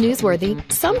sometimes newsworthy,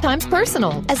 sometimes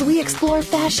personal, as we explore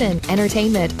fashion,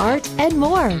 entertainment, art, and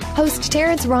more. Host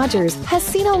Terrence Rogers has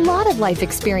seen a lot of life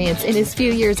experience in his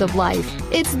few years of life.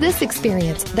 It's this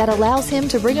experience that allows him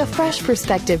to bring a fresh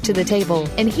perspective to the table,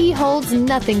 and he holds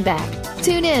nothing back.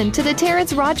 Tune in to The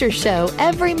Terrence Rogers Show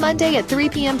every Monday at 3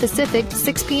 p.m. Pacific,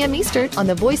 6 p.m. Eastern on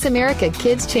the Voice America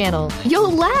Kids channel.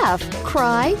 You'll laugh,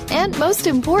 cry, and most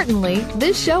importantly,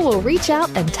 this show will reach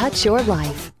out and touch your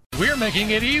life. We're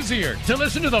making it easier to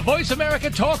listen to the Voice America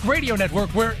Talk Radio Network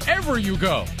wherever you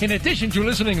go. In addition to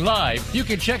listening live, you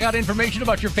can check out information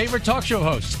about your favorite talk show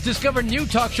hosts, discover new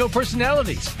talk show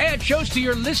personalities, add shows to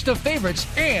your list of favorites,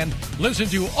 and listen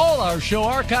to all our show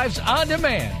archives on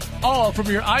demand. All from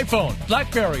your iPhone,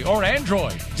 BlackBerry, or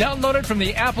Android. Download it from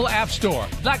the Apple App Store,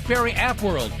 BlackBerry App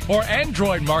World, or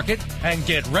Android Market, and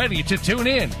get ready to tune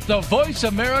in. The Voice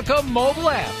America mobile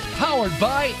app, powered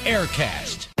by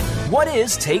Aircast. What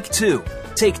is Take Two?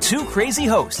 Take two crazy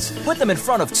hosts, put them in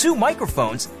front of two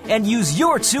microphones, and use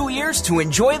your 2 ears to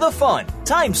enjoy the fun.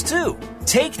 Times 2.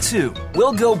 Take Two.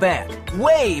 We'll go back,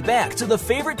 way back to the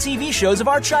favorite TV shows of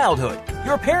our childhood.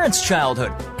 Your parents'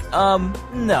 childhood.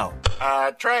 No.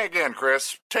 Try again,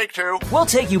 Chris. Take 2. We'll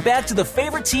take you back to the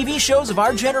favorite TV shows of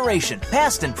our generation,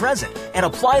 past and present, and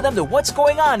apply them to what's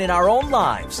going on in our own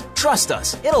lives. Trust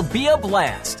us, it'll be a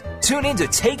blast. Tune in to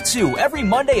Take Two every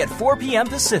Monday at 4 p.m.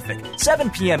 Pacific,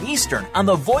 7 p.m. Eastern on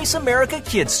the Voice America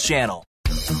Kids channel.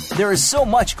 There is so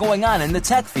much going on in the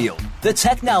tech field. The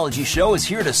Technology Show is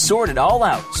here to sort it all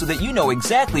out so that you know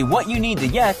exactly what you need to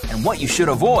get and what you should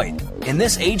avoid. In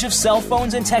this age of cell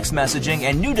phones and text messaging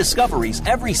and new discoveries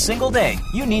every single day,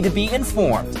 you need to be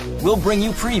informed. We'll bring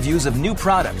you previews of new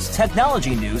products,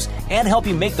 technology news, and help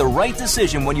you make the right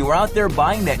decision when you are out there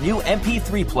buying that new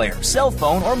MP3 player, cell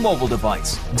phone, or mobile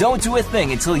device. Don't do a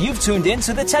thing until you've tuned in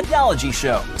to The Technology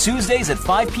Show, Tuesdays at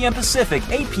 5 p.m. Pacific,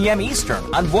 8 p.m. Eastern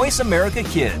on Voice America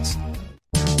Kids.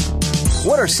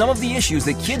 What are some of the issues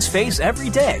that kids face every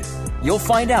day? You'll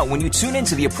find out when you tune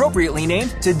into the appropriately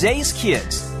named Today's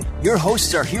Kids. Your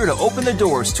hosts are here to open the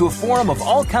doors to a forum of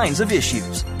all kinds of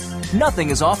issues.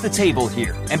 Nothing is off the table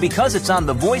here, and because it's on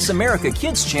the Voice America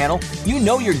Kids channel, you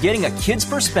know you're getting a kid's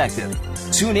perspective.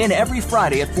 Tune in every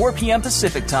Friday at 4 p.m.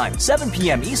 Pacific Time, 7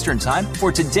 p.m. Eastern Time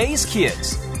for Today's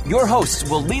Kids. Your hosts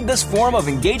will lead this forum of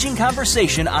engaging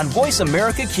conversation on Voice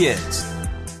America Kids.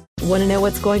 Want to know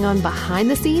what's going on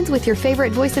behind the scenes with your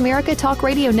favorite Voice America Talk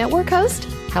Radio Network host?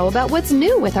 How about what's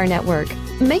new with our network?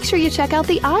 Make sure you check out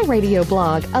the iRadio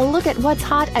blog, a look at what's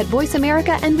hot at Voice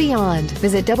America and beyond.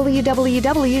 Visit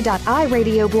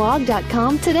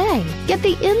www.iradioblog.com today. Get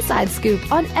the inside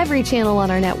scoop on every channel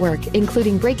on our network,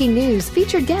 including breaking news,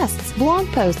 featured guests, blog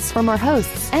posts from our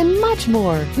hosts, and much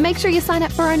more. Make sure you sign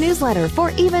up for our newsletter for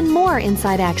even more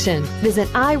inside action. Visit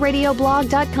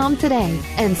iradioblog.com today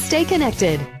and stay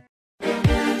connected.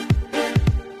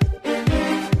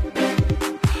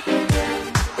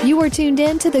 You are tuned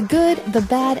in to The Good, the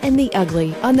Bad, and the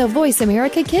Ugly on the Voice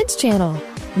America Kids channel.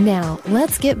 Now,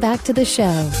 let's get back to the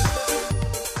show.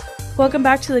 Welcome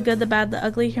back to The Good, the Bad, the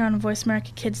Ugly here on Voice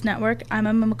America Kids Network. I'm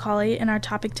Emma McCauley, and our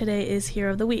topic today is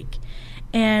Hero of the Week.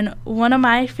 And one of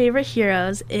my favorite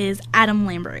heroes is Adam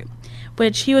Lambert.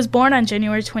 which he was born on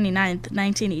January 29th,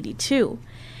 1982.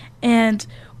 And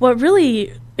what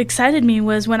really excited me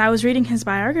was when I was reading his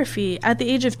biography, at the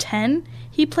age of 10,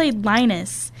 he played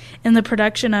Linus in the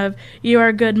production of You Are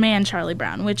a Good Man, Charlie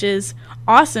Brown, which is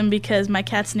awesome because my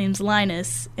cat's name's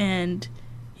Linus, and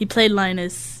he played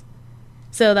Linus.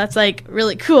 So that's, like,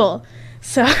 really cool.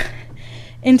 So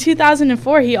in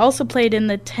 2004, he also played in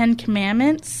the 10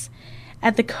 Commandments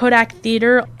at the Kodak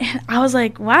Theater. And I was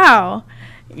like, wow,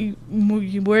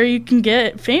 where you can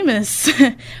get famous.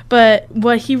 But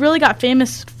what he really got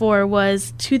famous for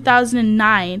was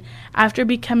 2009, after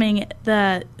becoming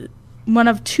one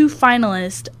of 2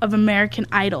 finalists of American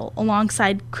Idol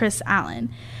alongside Chris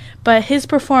Allen. But his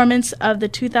performance of the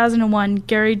 2001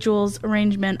 Gary Jules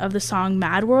arrangement of the song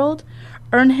Mad World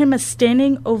earned him a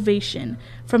standing ovation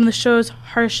from the show's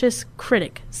harshest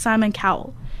critic, Simon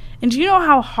Cowell. And do you know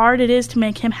how hard it is to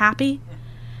make him happy?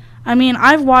 I mean,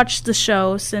 I've watched the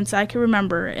show since I can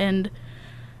remember, and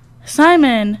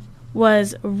Simon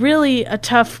was really a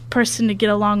tough person to get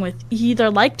along with. He either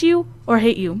liked you or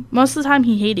hate you. Most of the time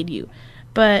he hated you.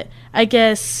 But I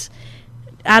guess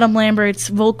Adam Lambert's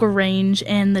vocal range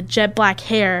and the jet black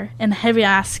hair and the heavy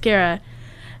mascara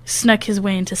snuck his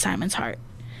way into Simon's heart.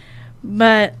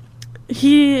 But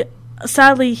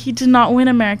sadly, he did not win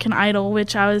American Idol,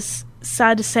 which I was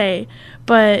sad to say.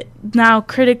 But now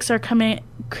critics come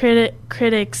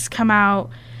out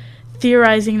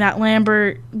theorizing that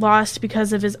Lambert lost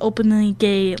because of his openly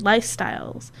gay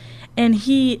lifestyles. And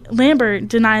Lambert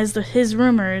denies his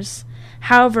rumors,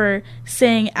 however,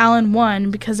 saying Allen won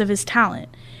because of his talent.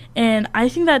 And I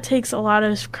think that takes a lot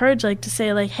of courage, like, to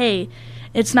say, like, hey,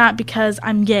 it's not because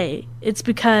I'm gay. It's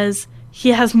because he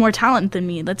has more talent than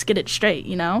me. Let's get it straight,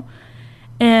 you know?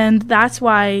 And that's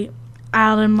why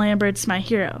Adam Lambert's my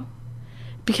hero.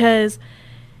 Because,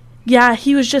 yeah,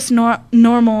 he was just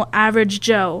normal, average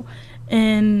Joe.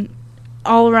 And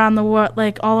all around the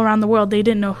world, they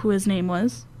didn't know who his name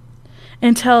was.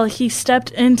 Until he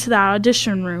stepped into that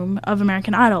audition room of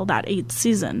American Idol that 8th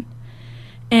season.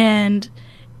 And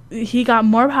he got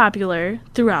more popular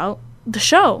throughout the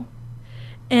show.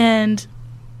 And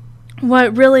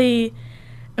what really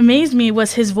amazed me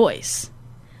was his voice,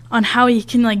 on how he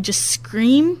can, like, just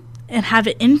scream and have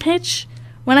it in pitch.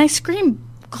 When I scream,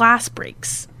 glass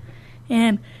breaks.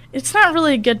 And it's not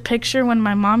really a good picture when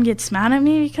my mom gets mad at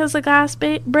me because the glass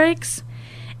breaks.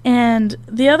 And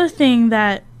the other thing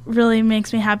that really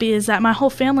makes me happy is that my whole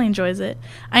family enjoys it.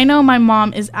 I know my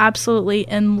mom is absolutely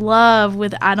in love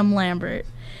with Adam Lambert.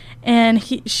 And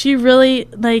she really,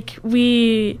 like,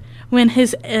 when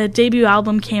his debut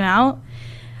album came out,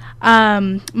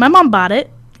 my mom bought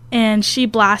it, and she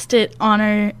blasted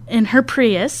it in her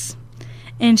Prius,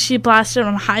 and she blasted it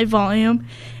on high volume,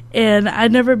 and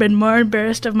I'd never been more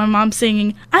embarrassed of my mom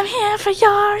singing, "I'm here for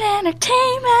your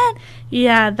entertainment."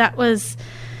 Yeah, that was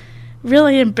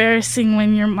really embarrassing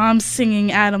when your mom's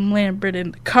singing Adam Lambert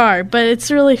in the car, but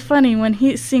it's really funny when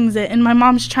he sings it, and my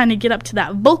mom's trying to get up to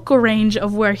that vocal range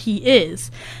of where he is.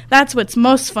 That's what's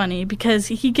most funny, because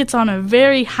he gets on a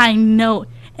very high note,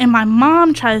 and my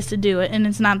mom tries to do it, and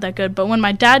it's not that good. But when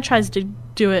my dad tries to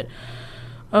do it,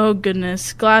 oh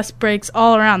goodness, glass breaks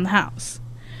all around the house.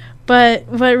 But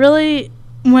really,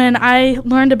 when I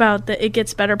learned about the It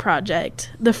Gets Better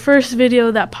project, the first video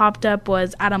that popped up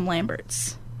was Adam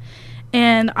Lambert's.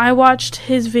 And I watched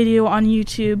his video on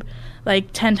YouTube like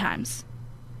 10 times,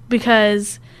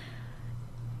 because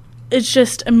it's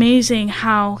just amazing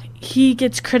how he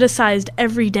gets criticized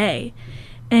every day.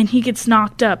 And he gets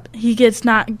knocked up. He gets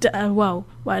knocked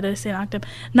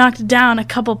down a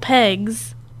couple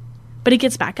pegs, but he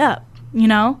gets back up, you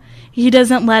know? He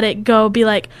doesn't let it go, be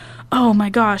like, oh my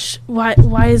gosh, why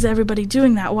is everybody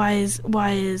doing that? Why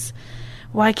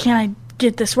can't I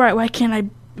get this right? Why can't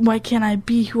I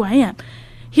be who I am?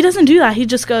 He doesn't do that. He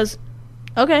just goes,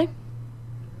 okay,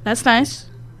 that's nice.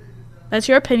 That's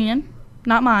your opinion,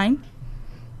 not mine.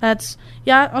 That's,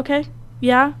 yeah, okay,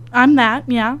 yeah, I'm that,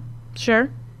 yeah, sure.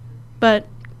 But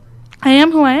I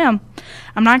am who I am.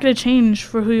 I'm not going to change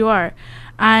for who you are.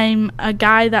 I'm a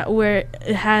guy that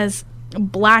has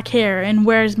black hair and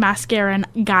wears mascara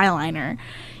and eyeliner.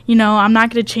 You know, I'm not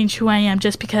going to change who I am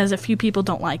just because a few people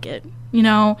don't like it. You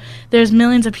know, there's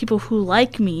millions of people who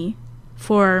like me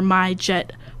for my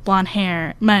jet blonde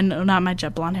hair. Not my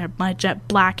jet blonde hair, my jet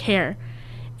black hair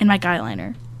and my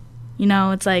eyeliner. You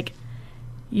know, it's like,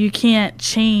 you can't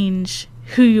change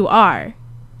who you are,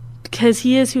 because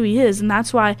he is who he is, and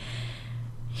that's why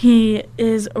he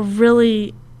is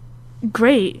really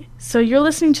great. So you're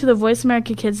listening to the Voice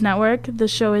America Kids Network. The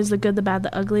show is The Good, the Bad,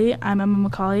 the Ugly. I'm Emma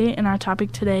McCauley, and our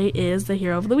topic today is the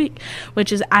Hero of the Week,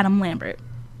 which is Adam Lambert.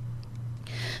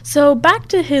 So back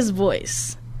to his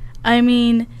voice. I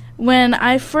mean, when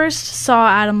I first saw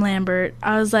Adam Lambert,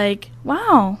 I was like,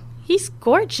 wow, he's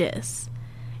gorgeous.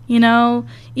 You know,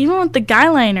 even with the guy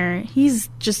liner, he's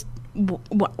just,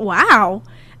 wow.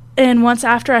 And once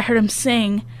after I heard him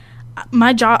sing,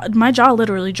 my jaw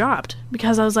literally dropped,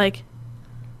 because I was like,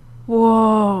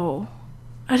 whoa,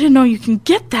 I didn't know you can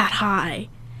get that high.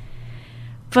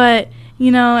 But,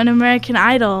 you know, in American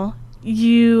Idol,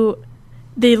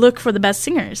 they look for the best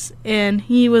singers, and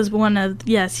he was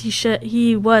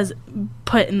he was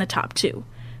put in the top 2,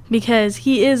 because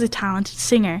he is a talented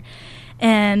singer,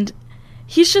 and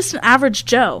he's just an average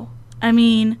Joe. I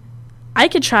mean, I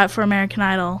could try it for American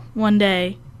Idol one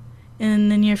day in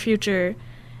the near future,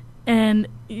 and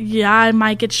yeah, I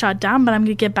might get shot down, but I'm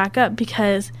going to get back up,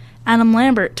 because Adam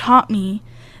Lambert taught me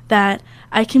that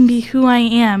I can be who I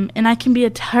am, and I can be a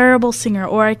terrible singer,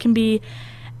 or I can be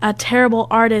a terrible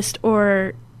artist,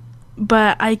 but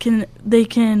they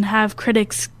can have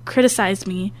critics criticize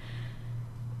me,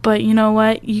 but you know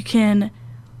what? You can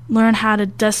learn how to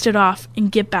dust it off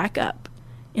and get back up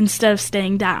instead of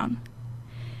staying down.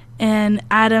 And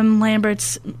Adam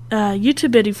Lambert's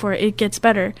YouTube video for It Gets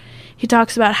Better, he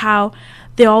talks about how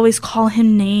they always call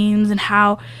him names, and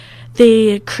how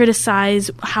they criticize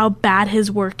how bad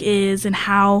his work is and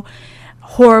how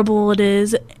horrible it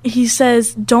is. He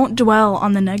says, don't dwell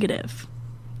on the negative.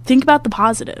 Think about the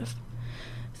positive.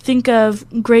 Think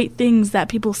of great things that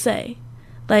people say.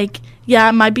 Like, yeah,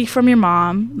 it might be from your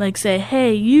mom. Like, say,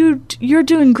 hey, you're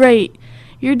doing great.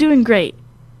 You're doing great.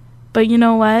 But you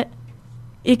know what?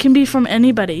 It can be from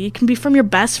anybody. It can be from your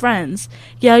best friends.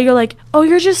 Yeah, you're like, oh,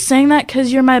 you're just saying that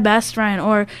because you're my best friend.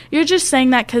 Or you're just saying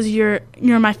that because you're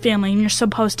my family and you're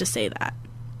supposed to say that.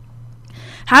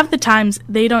 Half the times,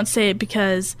 they don't say it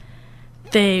because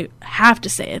they have to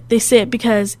say it. They say it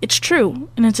because it's true.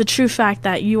 And it's a true fact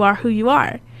that you are who you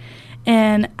are.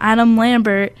 And Adam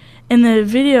Lambert, in the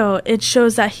video, it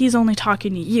shows that he's only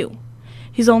talking to you.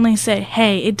 He's only saying,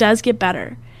 hey, it does get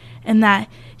better. And that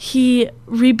he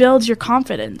rebuilds your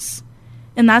confidence.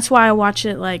 And that's why I watch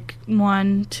it like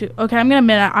 1, 2, okay, I'm going to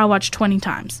admit I watched 20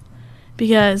 times.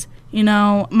 Because, you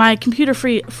know, my computer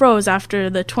froze after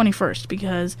the 21st,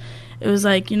 because it was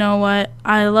like, you know what,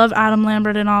 I love Adam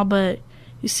Lambert and all, but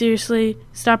you seriously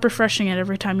stop refreshing it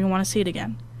every time you want to see it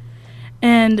again.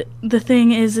 And the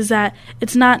thing is that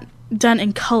it's not done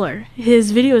in color. His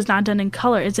video is not done in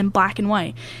color. It's in black and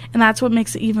white. And that's what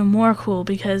makes it even more cool,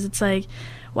 because it's like,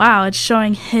 wow, it's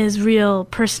showing his real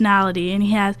personality. And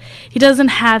he doesn't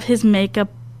have his makeup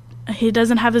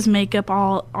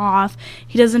all off.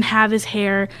 He doesn't have his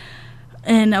hair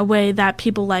in a way that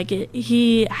people like it.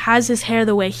 He has his hair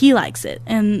the way he likes it,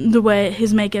 and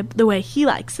his makeup the way he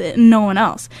likes it, and no one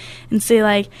else. And say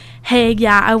like, hey,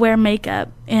 yeah, I wear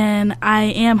makeup and I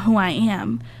am who I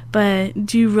am, but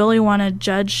do you really want to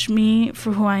judge me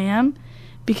for who I am?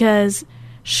 Because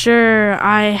sure,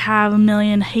 I have a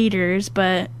million haters,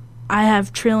 but I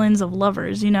have trillions of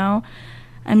lovers, you know?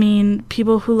 I mean,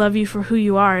 people who love you for who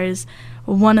you are is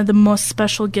one of the most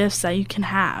special gifts that you can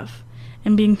have.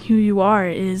 And being who you are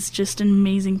is just an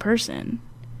amazing person.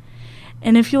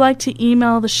 And if you like to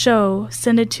email the show,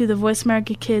 send it to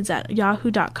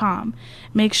thevoiceamericakids@yahoo.com.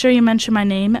 Make sure you mention my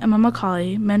name, Emma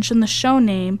McCauley, mention the show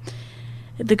name,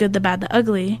 The Good, the Bad, the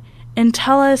Ugly, and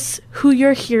tell us who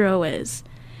your hero is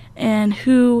and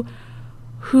who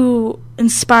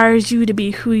inspires you to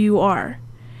be who you are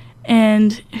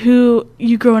and who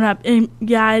you grown up. And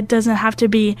yeah, it doesn't have to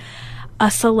be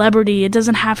a celebrity. It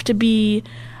doesn't have to be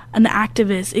an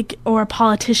activist or a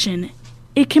politician.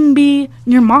 It can be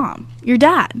your mom, your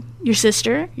dad, your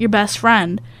sister, your best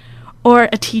friend, or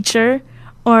a teacher,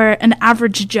 or an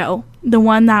average Joe, the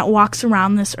one that walks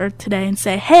around this earth today and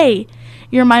say, hey,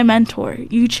 you're my mentor.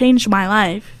 You changed my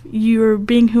life. You're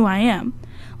being who I am.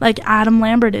 Like Adam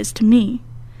Lambert is to me.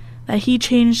 That he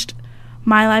changed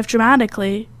my life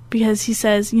dramatically because he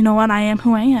says, you know what, I am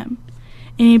who I am.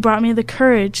 And he brought me the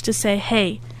courage to say,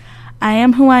 hey, I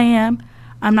am who I am.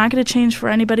 I'm not going to change for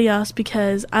anybody else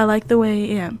because I like the way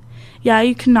I am. Yeah,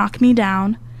 you can knock me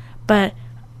down, but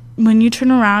when you turn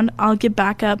around, I'll get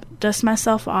back up, dust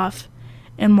myself off,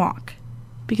 and walk.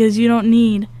 Because you don't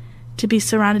need to be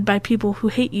surrounded by people who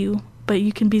hate you, but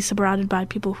you can be surrounded by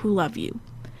people who love you.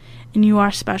 And you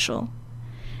are special.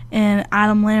 And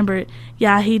Adam Lambert,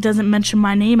 yeah, he doesn't mention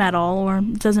my name at all, or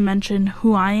doesn't mention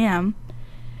who I am.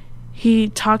 He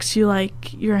talks to you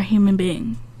like you're a human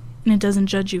being, and it doesn't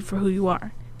judge you for who you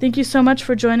are. Thank you so much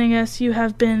for joining us. You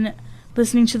have been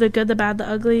listening to The Good, the Bad, the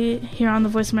Ugly here on the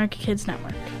Voice America Kids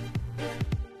Network.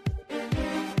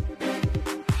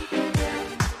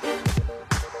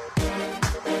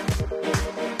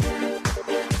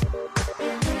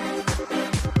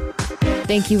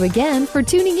 Thank you again for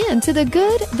tuning in to The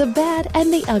Good, the Bad,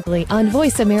 and the Ugly on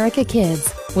Voice America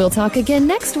Kids. We'll talk again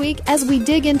next week as we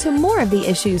dig into more of the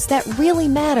issues that really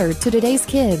matter to today's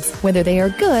kids, whether they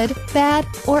are good, bad,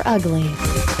 or ugly.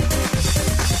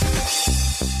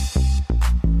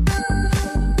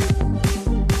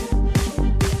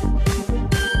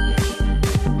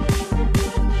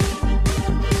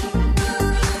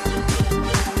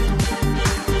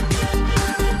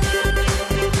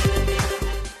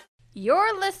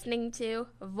 You're listening to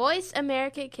Voice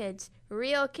America Kids,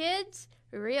 real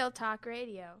talk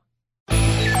radio.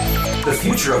 The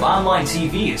future of online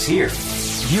TV is here.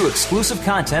 View exclusive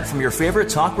content from your favorite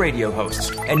talk radio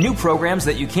hosts and new programs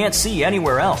that you can't see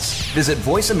anywhere else. Visit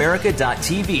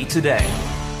voiceamerica.tv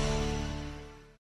today.